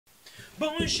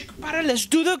Boy, shake your body, let's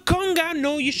do the conga.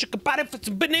 No, you shake your body for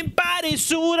some body.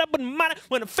 Suit up and money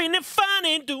when I'm feeling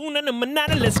funny. Do nothing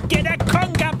manana. Let's get that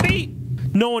conga beat.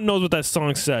 No one knows what that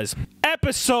song says.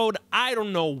 Episode, I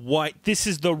don't know what. This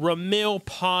is the Ramil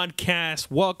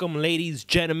Podcast. Welcome, ladies,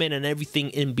 gentlemen, and everything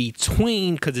in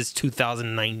between, because it's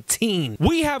 2019.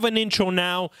 We have an intro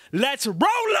now. Let's roll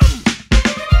them!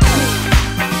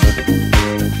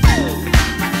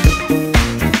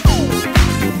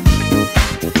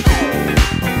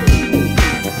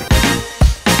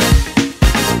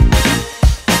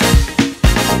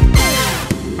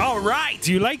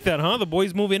 Do you like that, huh? The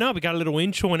boy's moving up. We got a little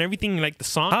intro and everything. You like the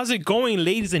song? How's it going,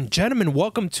 ladies and gentlemen?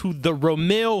 Welcome to the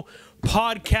Ramil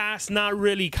Podcast. Not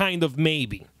really, kind of,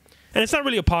 maybe. And it's not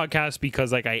really a podcast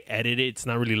because, like, I edit it. It's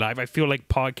not really live. I feel like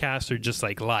podcasts are just,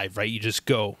 like, live, right? You just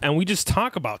go. And we just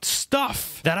talk about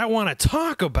stuff that I want to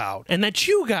talk about and that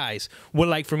you guys would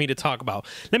like for me to talk about.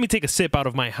 Let me take a sip out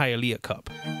of my Hialeah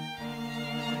cup.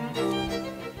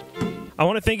 I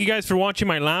want to thank you guys for watching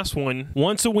my last one.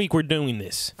 Once a week, we're doing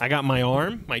this. I got my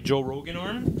arm, my Joe Rogan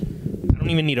arm. I don't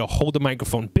even need to hold the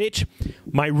microphone. Bitch,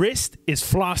 my wrist is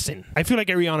flossing. I feel like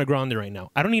Ariana Grande right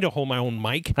now. I don't need to hold my own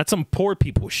mic. That's some poor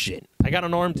people shit. I got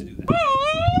an arm to do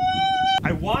that.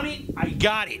 I want it, I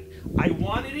got it. I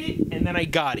wanted it, and then I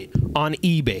got it on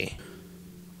eBay.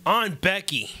 Aunt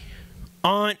Becky.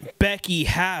 Aunt Becky,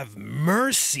 have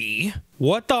mercy.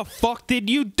 What the fuck did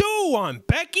you do, Aunt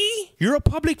Becky? You're a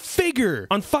public figure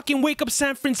on fucking Wake Up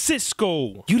San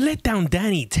Francisco. You let down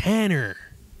Danny Tanner.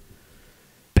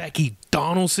 Becky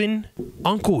Donaldson.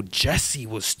 Uncle Jesse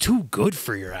was too good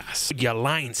for your ass. You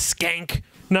lying skank.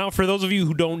 Now, for those of you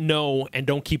who don't know and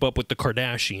don't keep up with the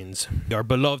Kardashians, our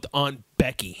beloved Aunt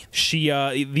Becky.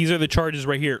 These are the charges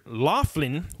right here.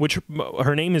 Laughlin, which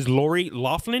her name is Lori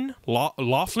Laughlin.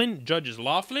 Laughlin, Judge is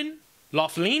Laughlin.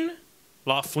 Laughlin.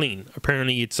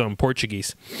 Apparently, it's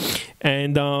Portuguese.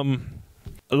 And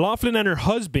Laughlin and her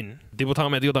husband,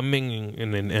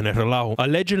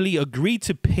 allegedly agreed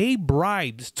to pay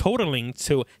bribes totaling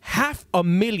to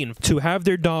 $500,000 to have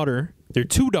their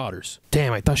two daughters.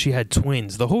 Damn, I thought she had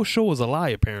twins. The whole show was a lie,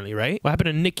 apparently, right? What happened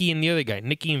to Nikki and the other guy?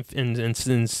 Nikki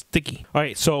and Sticky. All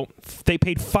right, so they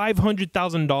paid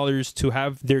 $500,000 to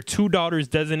have their two daughters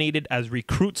designated as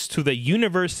recruits to the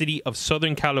University of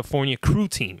Southern California crew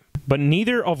team. But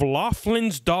neither of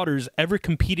Laughlin's daughters ever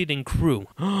competed in crew.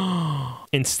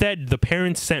 Instead, the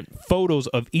parents sent photos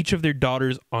of each of their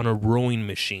daughters on a rowing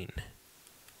machine.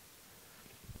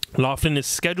 Laughlin is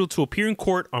scheduled to appear in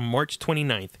court on March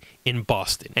 29th in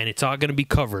Boston. And it's all going to be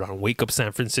covered on Wake Up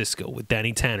San Francisco with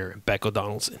Danny Tanner and Becca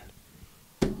Donaldson.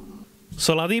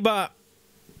 So La Diva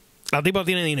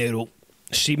tiene dinero.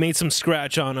 She made some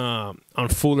scratch on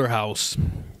Fuller House.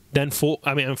 Full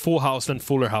House, then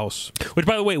Fuller House. Which,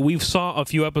 by the way, we saw a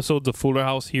few episodes of Fuller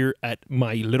House here at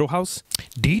my little house.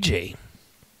 DJ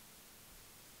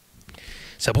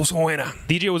se puso buena.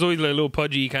 DJ was always like a little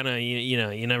pudgy, kind of,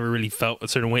 you never really felt a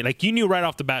certain way. Like, you knew right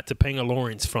off the bat Topanga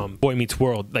Lawrence from Boy Meets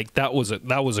World. Like, that was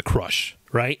a crush,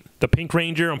 right? The Pink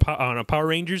Ranger on Power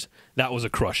Rangers, that was a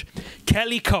crush.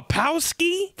 Kelly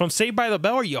Kapowski from Saved by the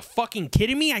Bell, are you fucking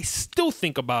kidding me? I still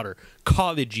think about her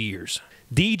college years.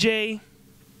 DJ...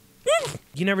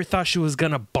 You never thought she was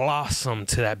gonna blossom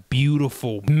to that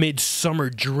beautiful midsummer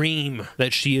dream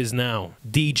that she is now.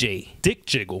 DJ Dick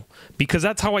Jiggle, because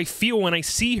that's how I feel when I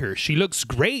see her. She looks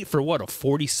great for what, a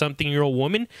 40-something-year-old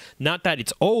woman? Not that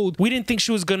it's old. We didn't think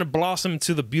she was gonna blossom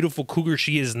to the beautiful cougar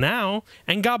she is now,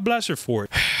 and God bless her for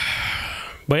it.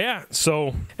 But yeah,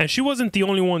 so, and she wasn't the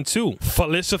only one too.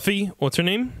 Felicity, what's her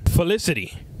name?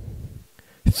 Felicity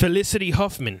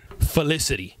Huffman.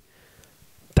 Felicity.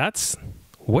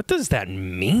 What does that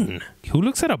mean? Who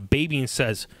looks at a baby and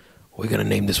says, we're going to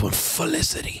name this one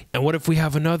Felicity? And what if we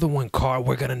have another one, Carl?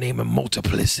 We're going to name it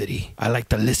Multiplicity. I like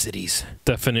the licities.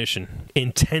 Definition.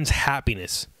 Intense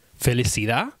happiness.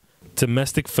 Felicidad.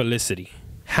 Domestic felicity.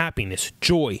 Happiness.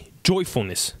 Joy.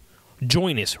 Joyfulness.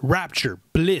 Joyness. Rapture.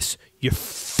 Bliss.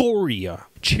 Euphoria.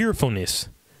 Cheerfulness.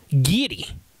 Giddy.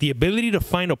 The ability to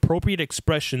find appropriate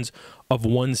expressions of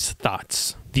one's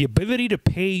thoughts. The ability to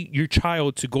pay your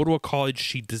child to go to a college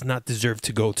she does not deserve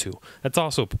to go to. That's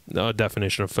also a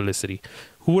definition of felicity.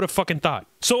 Who would have fucking thought?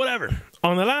 So whatever.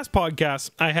 On the last podcast,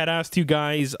 I had asked you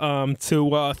guys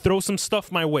to throw some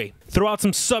stuff my way. Throw out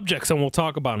some subjects and we'll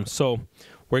talk about them. So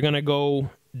we're going to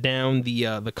go down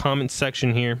the comment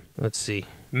section here. Let's see.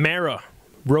 Mara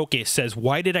Roque says,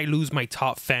 why did I lose my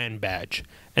top fan badge?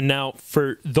 And now,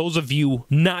 for those of you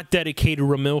not dedicated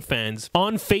Ramil fans,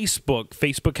 on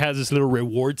Facebook has this little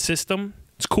reward system.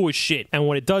 It's cool as shit. And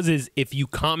what it does is, if you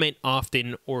comment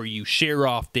often, or you share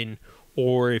often,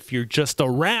 or if you're just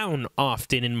around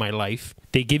often in my life,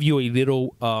 they give you a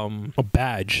little a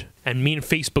badge. And me and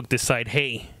Facebook decide,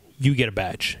 hey, you get a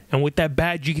badge. And with that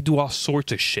badge, you can do all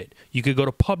sorts of shit. You could go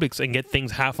to Publix and get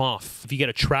things half off. If you get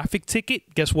a traffic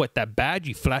ticket, guess what? That badge,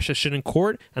 you flash that shit in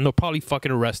court, and they'll probably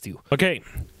fucking arrest you. Okay,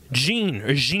 Jean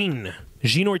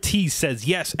Ortiz says,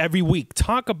 yes, every week.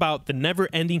 Talk about the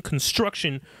never-ending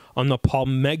construction on the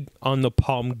Palmetto.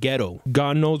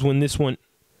 God knows when this one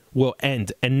will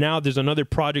end. And now there's another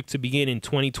project to begin in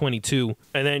 2022.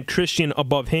 And then Christian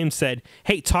above him said,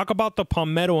 hey, talk about the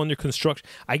Palmetto under construction.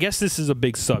 I guess this is a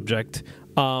big subject.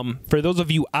 For those of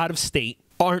you out of state,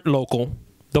 aren't local,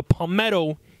 the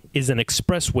Palmetto is an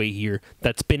expressway here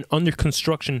that's been under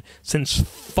construction since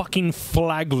fucking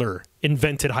Flagler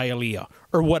invented Hialeah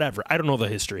or whatever. I don't know the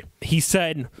history. He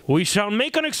said, we shall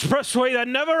make an expressway that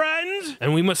never ends,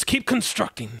 and we must keep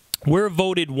constructing. We're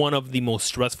voted one of the most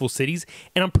stressful cities,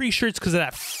 and I'm pretty sure it's because of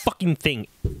that fucking thing.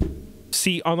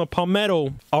 See, on the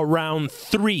Palmetto, around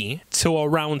 3 to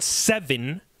around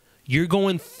 7, you're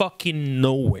going fucking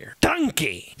nowhere.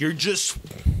 Tanque! You're just...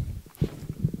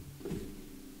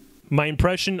 My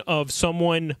impression of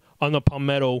someone on the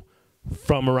Palmetto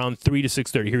from around 3 to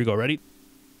 6:30. Here we go. Ready?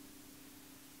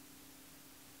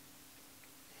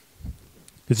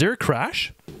 Is there a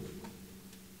crash?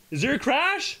 Is there a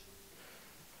crash?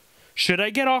 Should I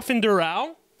get off in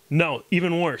Doral? No,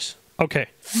 even worse. Okay.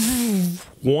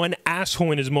 One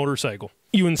asshole in his motorcycle.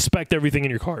 You inspect everything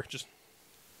in your car. Just.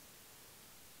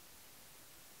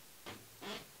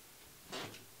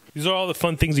 These are all the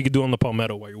fun things you could do on the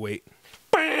Palmetto while you wait.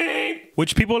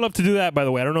 Which people love to do that, by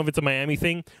the way. I don't know if it's a Miami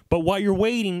thing, but while you're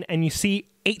waiting and you see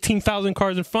 18,000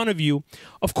 cars in front of you,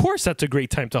 of course that's a great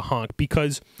time to honk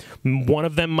because one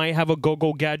of them might have a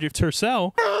go-go gadget to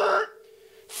sell.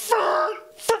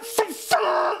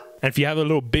 And if you have a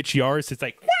little bitch Yaris, it's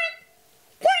like...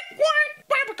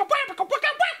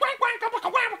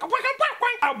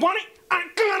 I want it. I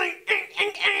got it.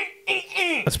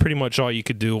 That's pretty much all you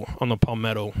could do on the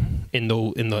Palmetto in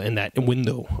that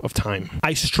window of time.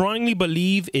 I strongly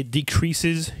believe it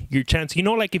decreases your chance. You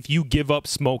know, like if you give up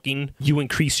smoking, you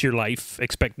increase your life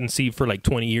expectancy for like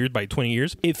 20 years, by 20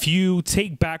 years. If you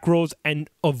take back roads and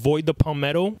avoid the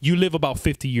Palmetto, you live about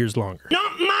 50 years longer.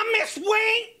 Not my Miss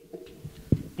Wayne.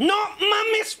 Not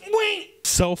my Miss Wayne.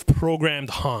 Self-programmed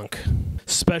honk.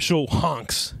 Special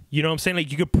honks. You know what I'm saying?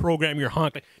 Like you could program your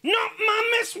honk. Like, not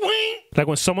my Miss Wayne. Like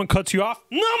when someone cuts you off.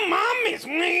 Not my Miss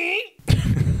Wayne.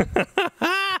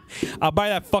 I'll buy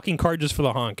that fucking car just for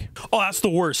the honk. Oh, that's the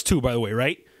worst too, by the way,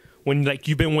 right? When like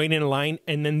you've been waiting in a line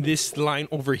and then this line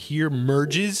over here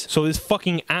merges. So this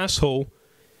fucking asshole,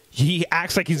 he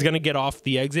acts like he's gonna get off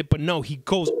the exit, but no, he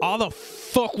goes all the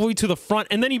fuck way to the front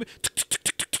and then he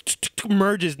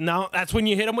merges. Now that's when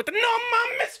you hit him with the no,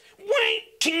 my Miss Wayne.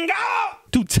 Chingo.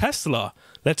 Dude, Tesla.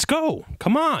 Let's go.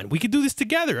 Come on. We could do this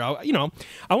together. I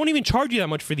won't even charge you that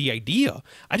much for the idea.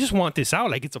 I just want this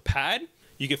out. Like, it's a pad.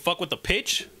 You can fuck with the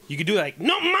pitch. You could do like,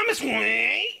 no, mama's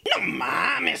way. No,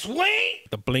 mama's way.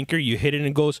 The blinker, you hit it and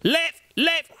it goes left,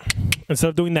 left. Instead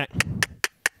of doing that,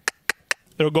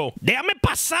 it'll go, déjame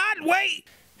pasar, wait.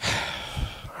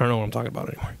 I don't know what I'm talking about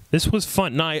anymore. This was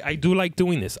fun. No, I do like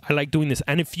doing this. I like doing this.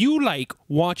 And if you like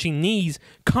watching these,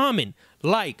 comment,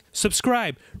 like,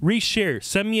 subscribe, reshare,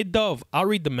 send me a dove. I'll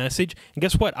read the message. And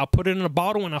guess what? I'll put it in a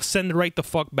bottle and I'll send it right the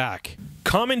fuck back.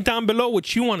 Comment down below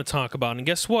what you want to talk about. And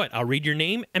guess what? I'll read your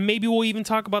name and maybe we'll even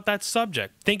talk about that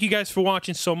subject. Thank you guys for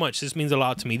watching so much. This means a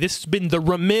lot to me. This has been the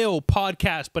Ramil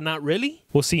Podcast, but not really.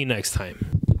 We'll see you next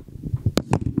time.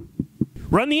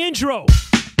 Run the intro.